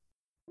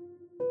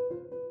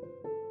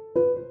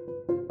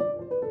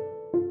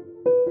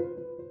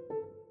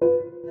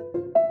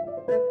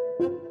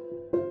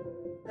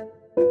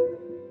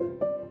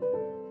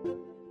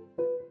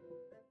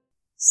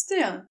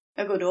Still,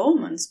 a good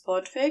omen's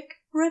Podfic,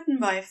 written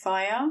by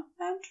Fyre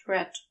and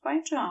read by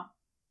Ja.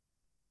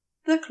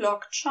 The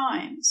clock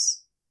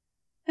chimes.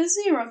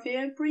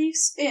 Aziraphale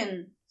breathes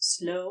in,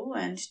 slow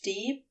and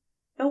deep,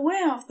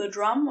 aware of the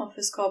drum of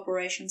his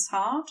corporation's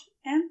heart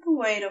and the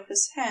weight of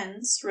his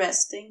hands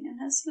resting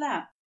in his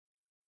lap.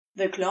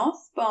 The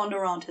cloth bound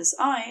around his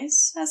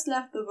eyes has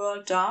left the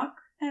world dark,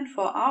 and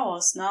for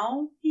hours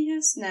now he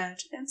has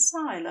knelt in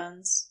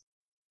silence.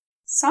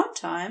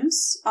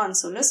 Sometimes,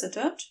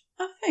 unsolicited,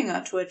 a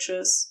finger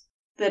twitches.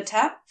 The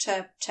tap,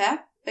 tap,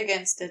 tap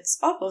against its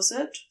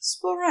opposite,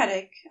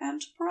 sporadic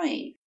and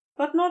brave,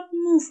 but not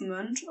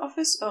movement of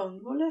his own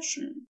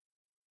volition.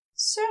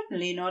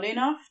 Certainly not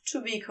enough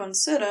to be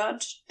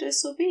considered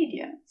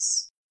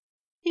disobedience.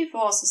 He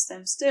forces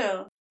them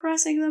still,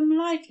 pressing them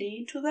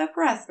lightly to their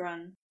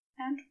brethren,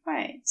 and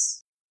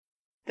waits.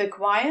 The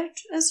quiet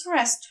is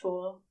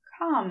restful,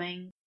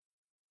 calming.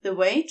 The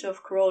weight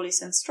of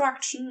Crowley's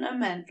instruction a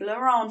mantle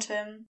around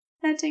him,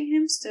 letting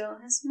him still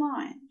his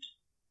mind.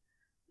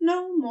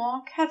 No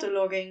more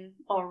cataloguing,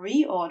 or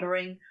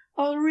reordering,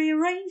 or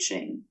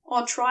rearranging,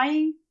 or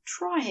trying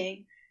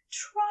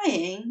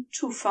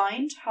to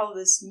find how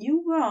this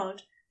new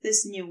world,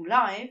 this new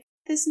life,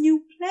 this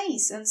new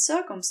place and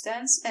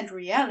circumstance and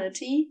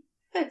reality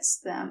fits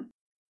them.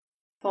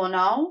 For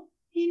now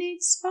he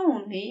needs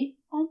only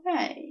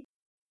obey.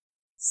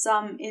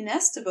 Some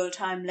inestimable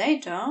time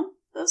later,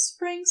 the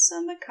springs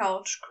in the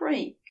couch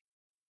creak.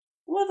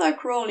 Whether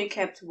Crowley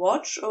kept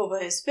watch over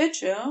his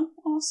vigil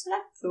or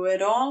slept through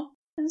it all,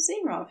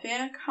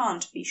 Aziraphale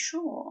can't be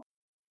sure.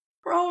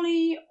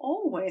 Crowley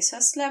always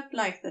has slept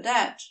like the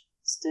dead,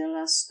 still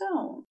as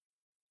stone.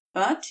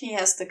 But he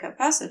has the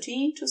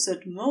capacity to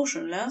sit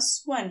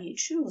motionless when he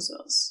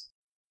chooses.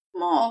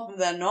 More often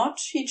than not,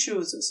 he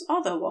chooses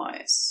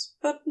otherwise.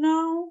 But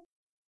now,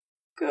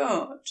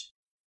 good.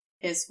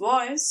 His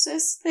voice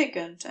is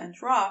thickened and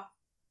rough.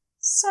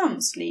 Some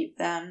sleep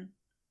then.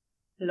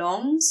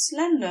 Long,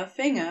 slender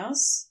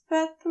fingers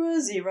fed through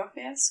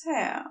Aziraphale's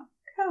hair,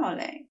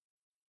 curling.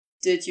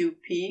 Did you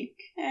peek,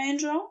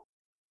 Angel?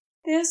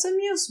 There's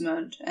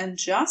amusement and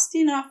just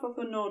enough of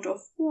a note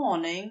of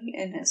warning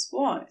in his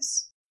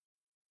voice.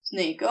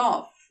 Sneak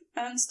off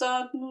and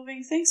start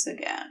moving things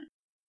again.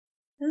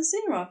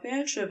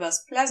 Aziraphale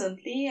shivers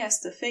pleasantly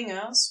as the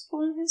fingers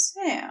pull his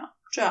hair,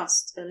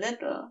 just a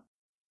little.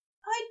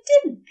 I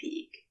didn't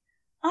peek.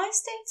 I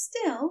stayed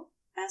still,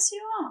 as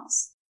you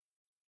asked.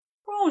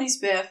 Crowley's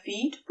bare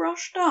feet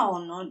brush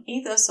down on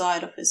either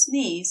side of his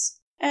knees,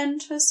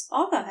 and his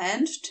other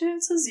hand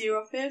tilts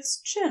Aziraphale's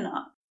chin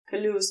up,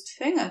 calloused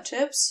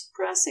fingertips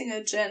pressing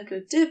a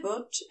gentle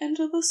divot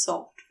into the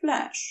soft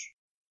flesh.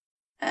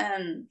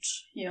 And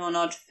you're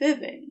not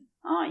fibbing,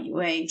 are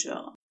you,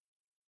 Angel?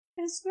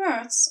 His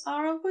words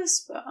are a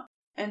whisper,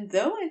 and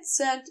though it's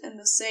said in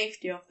the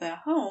safety of their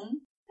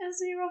home,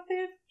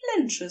 Aziraphale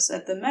flinches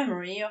at the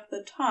memory of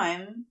the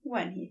time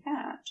when he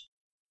had.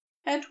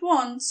 At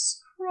once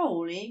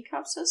Crowley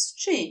cups his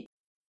cheek,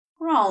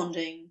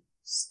 grounding,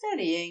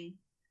 steadying,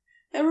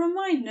 a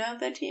reminder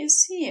that he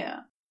is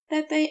here,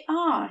 that they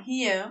are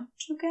here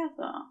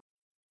together.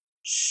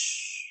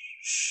 Shh,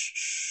 shh,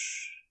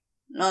 shh.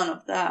 None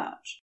of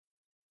that.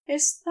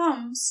 His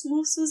thumb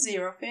smooths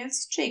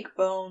Aziraphale's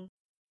cheekbone.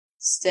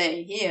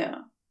 Stay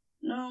here.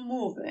 No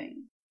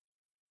moving.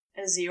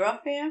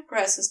 Aziraphale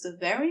presses the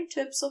very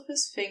tips of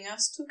his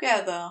fingers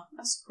together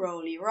as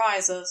Crowley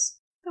rises,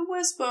 the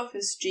whisper of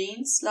his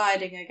jeans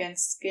sliding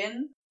against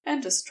skin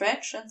and the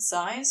stretch and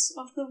size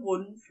of the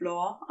wooden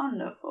floor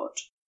underfoot.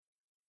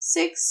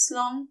 6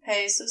 long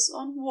paces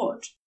on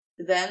wood,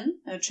 then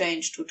a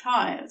change to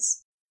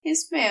tiles,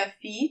 his bare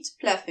feet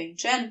ploughing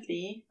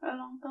gently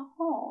along the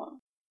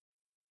hall.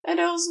 A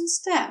dozen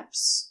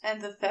steps,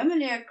 and the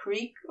familiar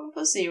creak of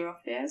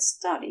Aziraphale's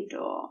study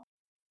door.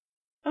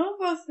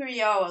 Over 3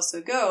 hours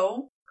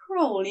ago,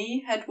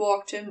 Crowley had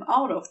walked him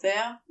out of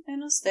there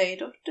in a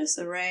state of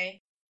disarray.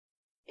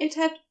 It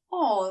had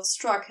all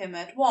struck him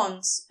at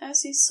once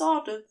as he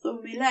sorted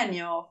through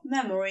millennia of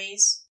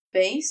memories,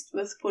 faced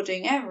with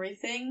putting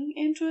everything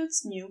into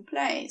its new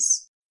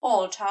place,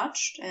 all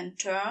touched and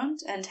turned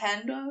and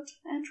handled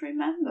and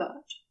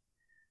remembered.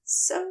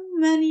 So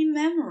many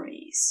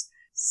memories,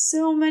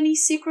 so many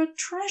secret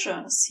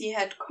treasures he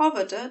had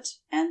coveted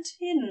and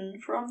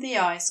hidden from the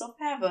eyes of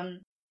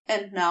heaven,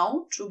 and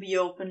now to be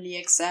openly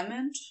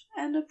examined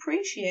and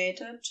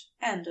appreciated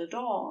and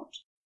adored.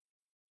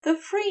 The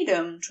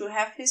freedom to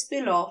have his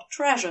beloved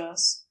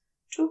treasures,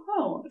 to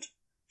hold,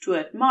 to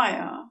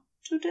admire,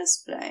 to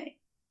display.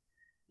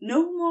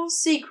 No more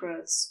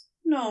secrets,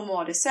 no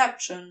more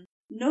deception,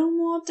 no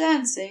more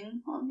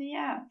dancing on the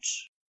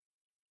edge.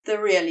 The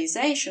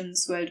realization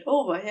swelled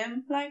over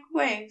him like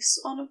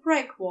waves on a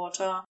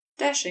breakwater,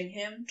 dashing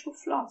him to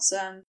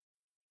flotsam.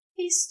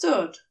 He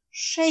stood,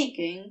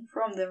 shaking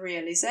from the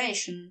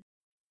realization,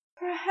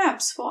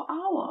 perhaps for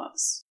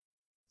hours.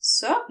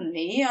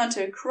 Certainly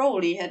until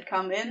Crowley had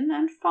come in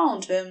and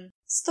found him,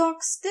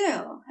 stock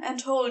still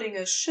and holding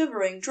a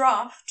shivering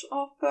draught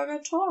of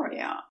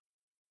Purgatoria.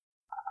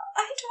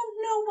 I don't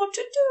know what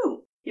to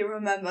do, he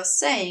remembers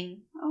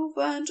saying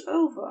over and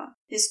over,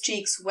 his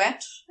cheeks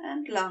wet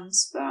and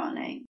lungs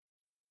burning.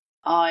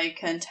 "I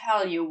can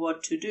tell you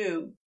what to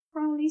do,"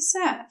 Crowley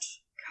said,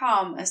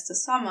 calm as the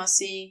summer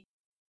sea.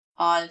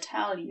 "I'll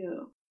tell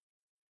you."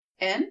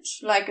 And,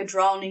 like a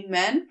drowning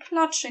man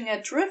clutching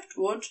at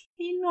driftwood,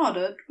 he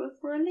nodded with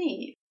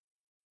relief.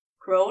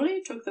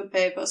 Crowley took the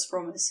papers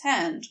from his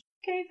hand,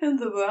 gave him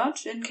the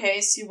word in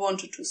case he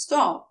wanted to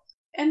stop,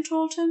 and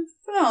told him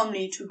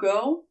firmly to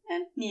go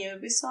and kneel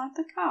beside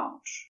the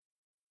couch.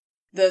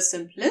 The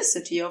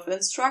simplicity of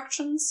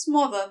instructions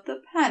smothered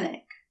the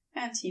panic,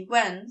 and he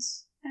went,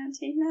 and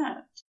he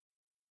knelt.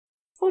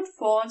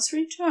 Footfalls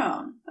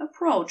return,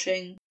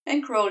 approaching,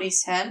 and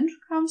Crowley's hand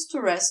comes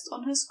to rest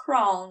on his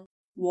crown,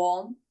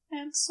 warm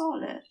and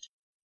solid.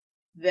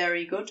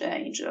 "Very good,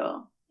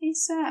 Angel," he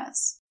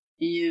says.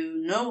 "You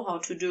know how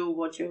to do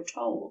what you're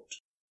told."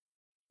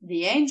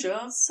 The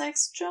angel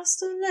sags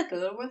just a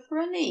little with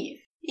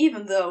relief,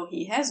 even though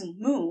he hasn't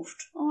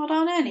moved or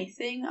done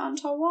anything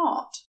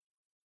untoward.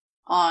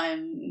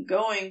 "I'm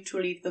going to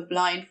leave the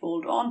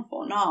blindfold on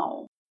for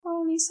now,"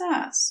 Crowley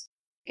says.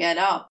 "Get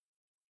up."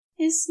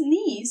 His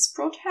knees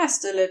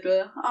protest a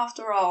little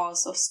after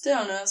hours of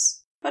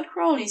stillness, but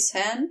Crowley's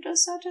hand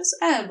is at his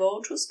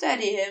elbow to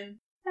steady him,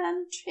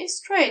 and he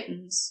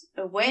straightens,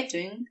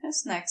 awaiting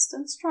his next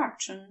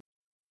instruction.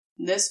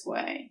 "This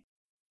way."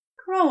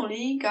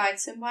 Crowley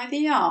guides him by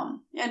the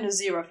arm, and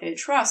Aziraphale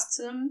trusts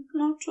him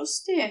not to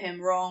steer him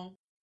wrong.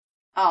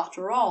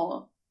 After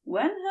all,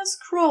 when has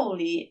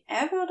Crowley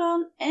ever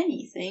done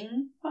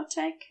anything but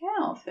take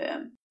care of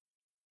him?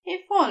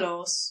 He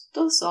follows,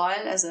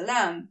 docile as a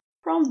lamb,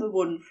 from the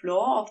wooden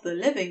floor of the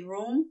living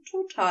room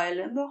to tile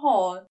in the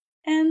hall,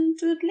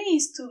 and at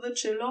least to the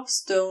chill of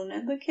stone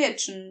in the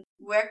kitchen,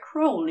 where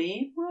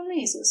Crowley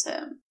releases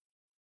him.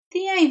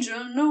 The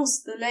angel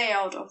knows the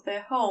layout of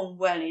their home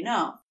well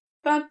enough,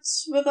 but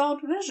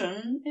without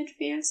vision it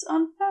feels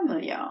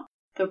unfamiliar,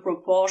 the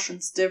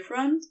proportions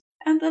different,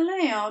 and the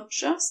layout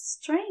just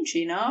strange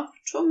enough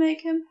to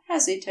make him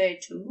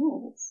hesitate to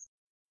move.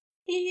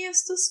 He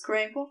hears the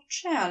scrape of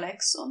chair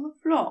legs on the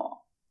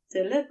floor,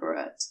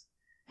 deliberate,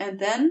 and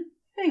then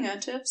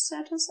fingertips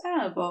at his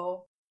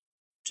elbow.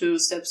 2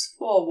 steps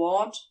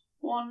forward,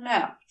 1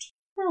 left,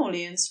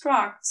 Crowley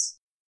instructs.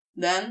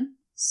 Then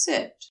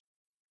sit.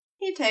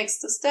 He takes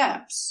the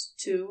steps,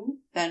 2,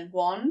 then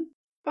 1,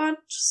 but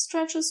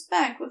stretches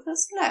back with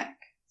his leg,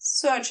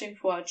 searching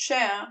for a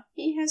chair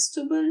he has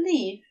to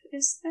believe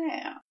is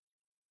there.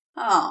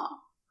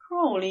 "Ah,"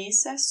 Crowley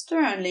says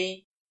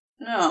sternly.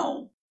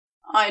 "No,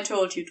 I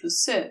told you to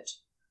sit.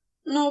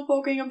 No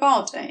poking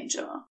about,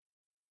 Angel."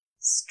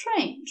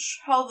 Strange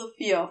how the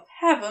fear of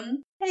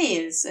heaven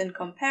pales in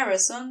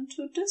comparison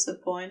to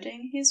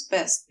disappointing his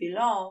best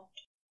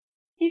beloved.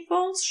 He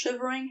folds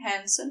shivering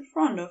hands in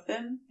front of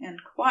him and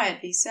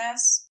quietly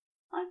says,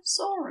 "I'm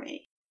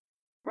sorry."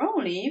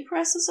 Crowley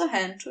presses a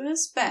hand to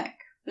his back,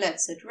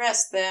 lets it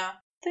rest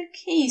there, the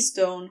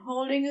keystone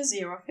holding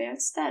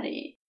Aziraphale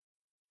steady.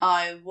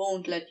 "I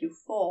won't let you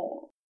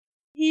fall."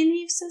 He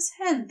leaves his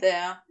hand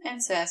there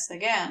and says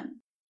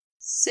again,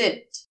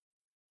 "Sit."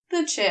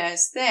 The chair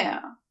is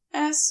there,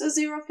 as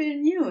Aziraphale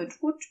knew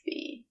it would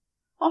be.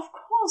 Of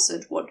course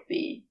it would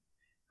be.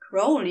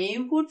 Crowley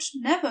would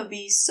never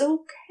be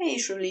so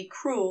casually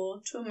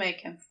cruel to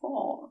make him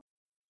fall.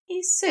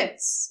 He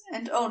sits,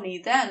 and only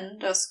then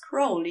does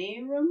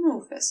Crowley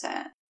remove his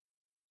hand.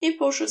 He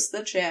pushes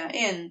the chair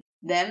in,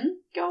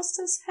 then goes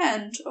his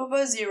hand over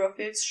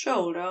Aziraphale's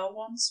shoulder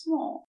once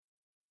more.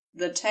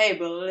 "The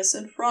table is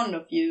in front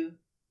of you,"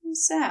 he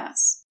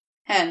says,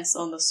 hands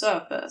on the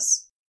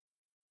surface.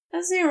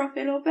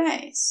 Aziraphale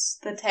obeys,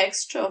 the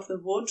texture of the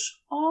wood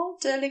all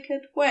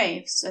delicate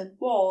waves and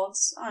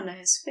warts under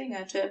his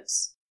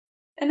fingertips.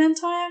 An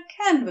entire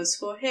canvas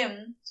for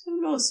him to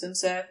lose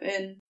himself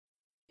in.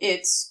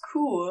 It's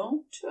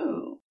cool,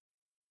 too.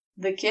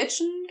 The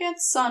kitchen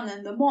gets sun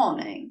in the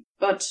morning,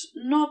 but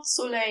not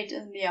so late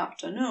in the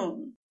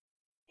afternoon.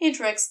 He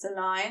tracks the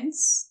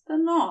lines, the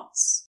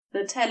knots,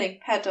 the telling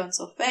patterns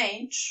of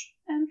age,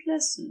 and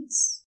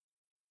listens.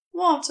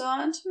 Water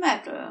and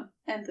metal,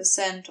 and the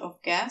scent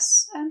of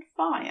gas and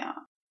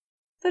fire.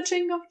 The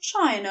chink of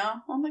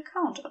china on the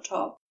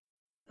countertop.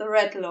 The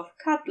rattle of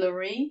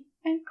cutlery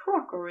and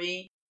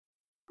crockery.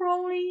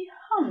 Crowley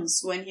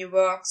hums when he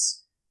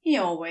works. He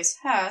always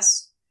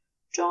has.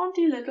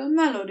 Jaunty little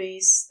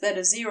melodies that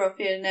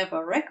Aziraphale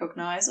never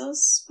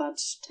recognizes, but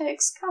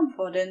takes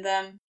comfort in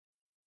them.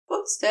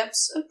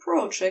 Footsteps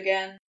approach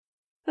again.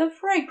 The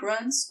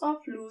fragrance of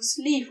loose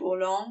leaf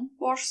oolong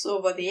washes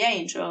over the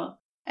angel,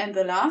 and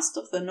the last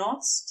of the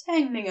knots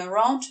tangling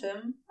around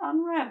him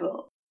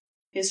unravel,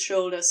 his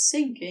shoulders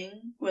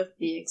sinking with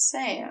the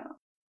exhale.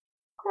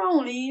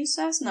 Crowley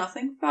says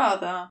nothing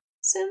further,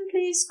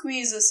 simply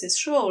squeezes his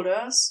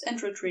shoulders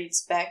and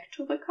retreats back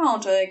to the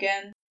counter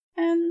again,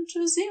 and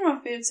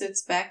Aziraphale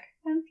sits back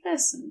and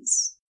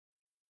listens.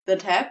 The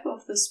tap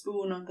of the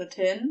spoon on the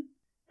tin,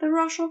 the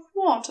rush of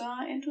water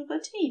into the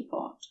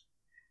teapot,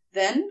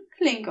 then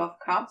clink of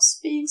cups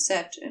being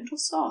set into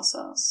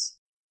saucers.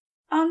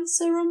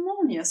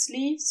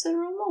 unceremoniously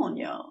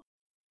ceremonial,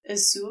 a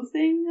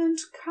soothing and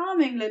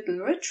calming little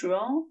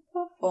ritual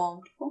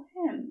performed for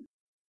him.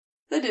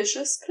 The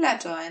dishes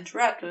clatter and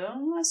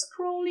rattle as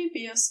Crowley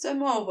bears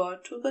them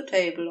over to the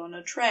table on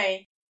a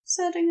tray,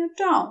 setting it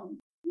down,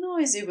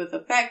 noisy with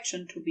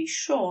affection to be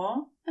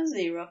sure,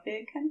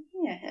 Aziraphale can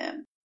hear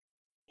him.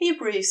 He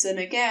breathes in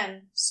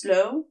again,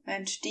 slow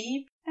and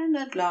deep and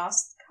at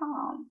last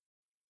calm.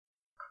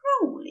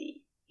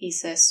 "Crowley," he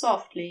says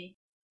softly,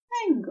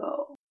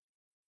 "mango."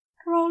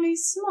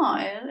 Crowley's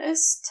smile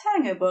is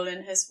tangible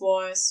in his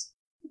voice.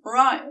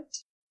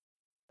 "Right."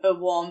 A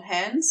warm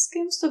hand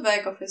skims the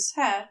back of his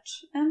head,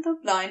 and the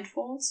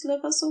blindfold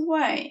slithers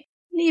away,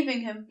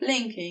 leaving him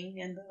blinking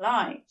in the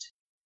light.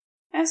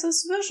 As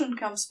his vision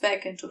comes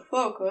back into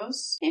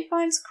focus, he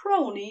finds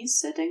Crowley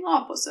sitting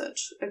opposite,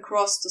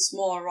 across the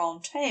small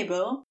round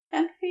table,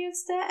 and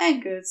feels their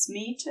ankles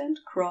meet and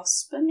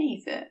cross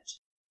beneath it.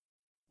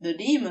 The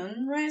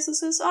demon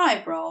raises his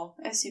eyebrow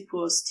as he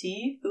pours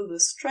tea through the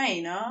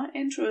strainer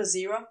into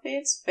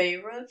Aziraphale's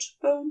favorite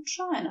bone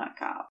china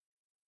cup.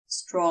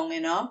 "Strong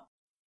enough?"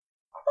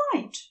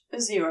 "Quite,"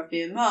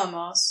 Aziraphale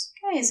murmurs,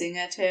 gazing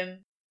at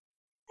him.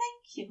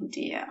 "Thank you,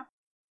 dear."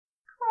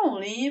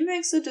 Crowley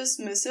makes a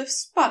dismissive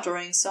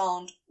sputtering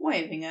sound,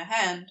 waving a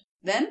hand,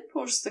 then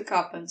pushes the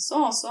cup and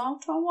saucer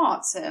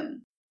towards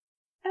him.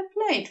 A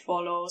plate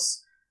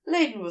follows,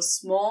 laden with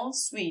small,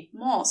 sweet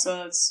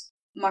morsels,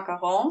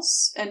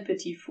 macarons and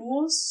petit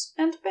fours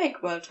and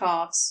bakewell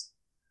tarts.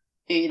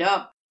 "Eat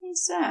up," he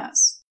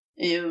says.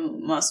 "You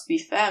must be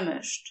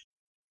famished."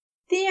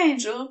 The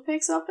angel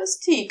picks up his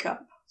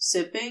teacup,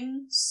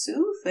 sipping,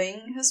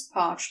 soothing his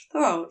parched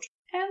throat,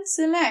 and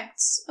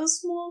selects a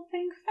small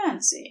pink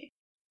fancy.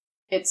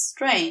 It's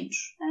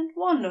strange and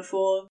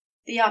wonderful,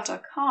 the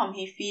utter calm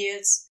he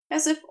feels,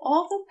 as if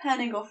all the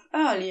panic of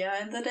earlier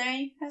in the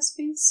day has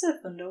been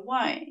siphoned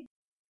away.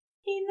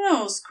 He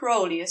knows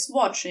Crowley is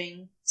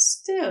watching,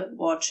 still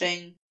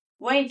watching,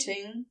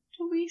 waiting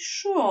to be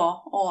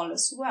sure all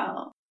is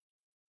well.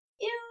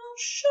 "You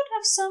should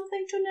have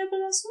something to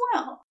nibble as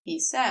well," he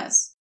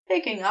says,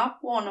 picking up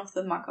one of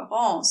the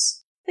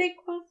macarons, thick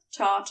with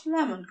tart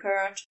lemon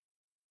curd.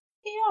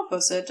 He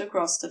offers it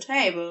across the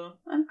table,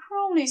 and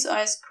Crowley's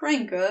eyes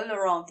crinkle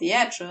around the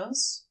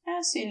edges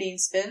as he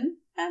leans in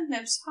and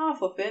nips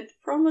half of it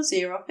from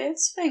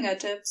Aziraphale's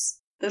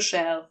fingertips, the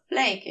shell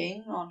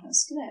flaking on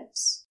his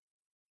lips.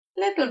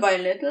 Little by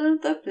little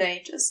the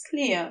plate is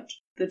cleared,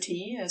 the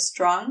tea is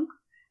drunk,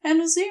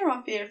 and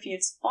Aziraphale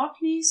feels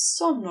oddly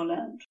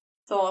somnolent,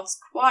 thoughts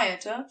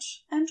quieted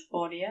and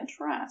body at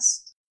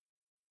rest.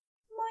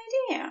 "My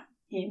dear,"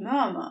 he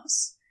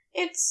murmurs,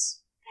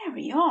 "it's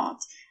very odd,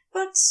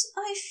 but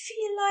I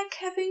feel like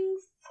having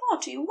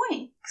 40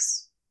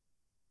 winks."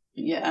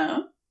 "Yeah?"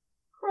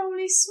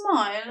 Crowley's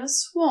smile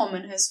is warm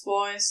in his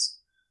voice.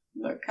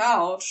 "The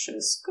couch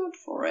is good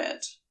for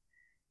it."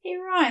 He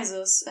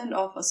rises and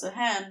offers a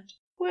hand,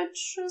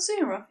 which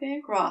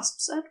Aziraphale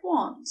grasps at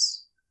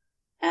once.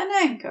 An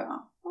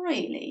anchor,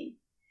 really.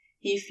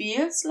 He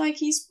feels like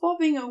he's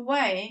bobbing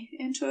away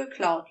into a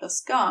cloudless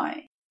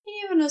sky,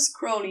 even as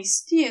Crowley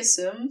steers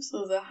him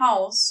through the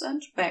house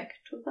and back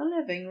to the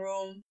living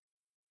room.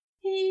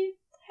 He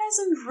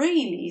hasn't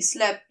really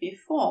slept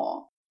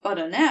before, but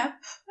a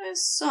nap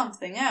is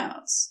something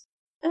else.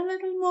 A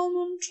little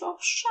moment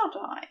of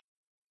shut-eye.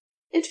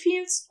 It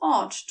feels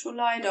odd to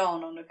lie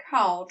down on the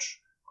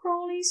couch,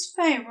 Crowley's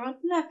favorite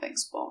napping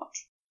spot,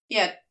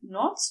 yet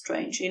not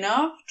strange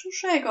enough to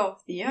shake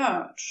off the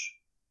urge.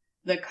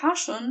 The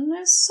cushion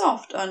is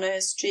soft under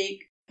his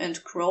cheek,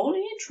 and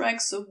Crowley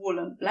drags a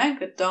woolen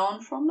blanket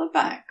down from the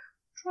back,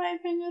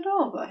 draping it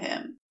over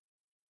him.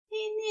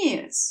 He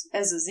kneels,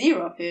 as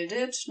Aziraphale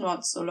did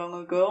not so long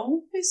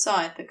ago,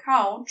 beside the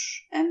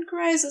couch, and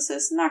grazes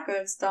his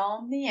knuckles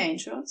down the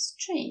angel's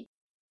cheek.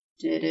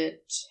 "Did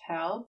it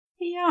help?"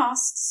 he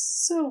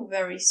asks, so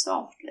very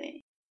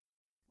softly.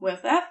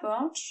 With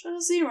effort,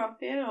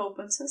 Aziraphale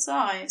opens his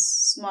eyes,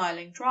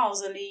 smiling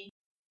drowsily.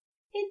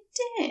 "It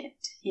did,"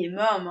 he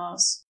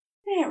murmurs,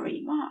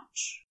 "very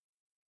much."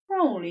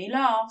 Crowley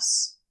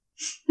laughs.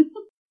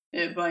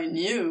 "If I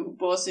knew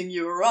bossing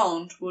you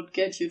around would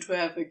get you to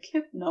have a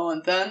kip now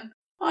and then,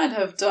 I'd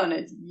have done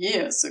it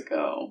years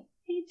ago,"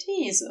 he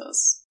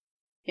teases.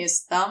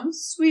 His thumb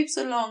sweeps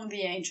along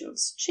the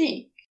angel's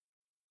cheek.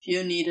 "If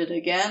you need it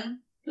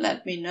again,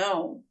 let me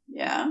know,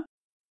 yeah?"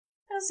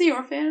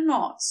 Aziraphale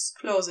nods,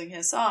 closing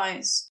his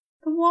eyes,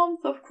 the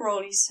warmth of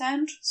Crowley's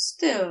hand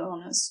still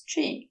on his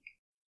cheek.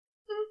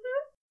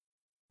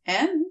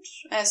 And,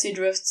 as he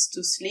drifts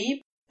to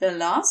sleep, the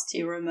last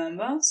he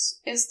remembers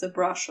is the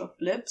brush of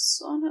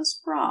lips on his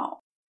brow.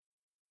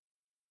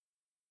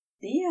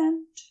 The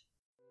end.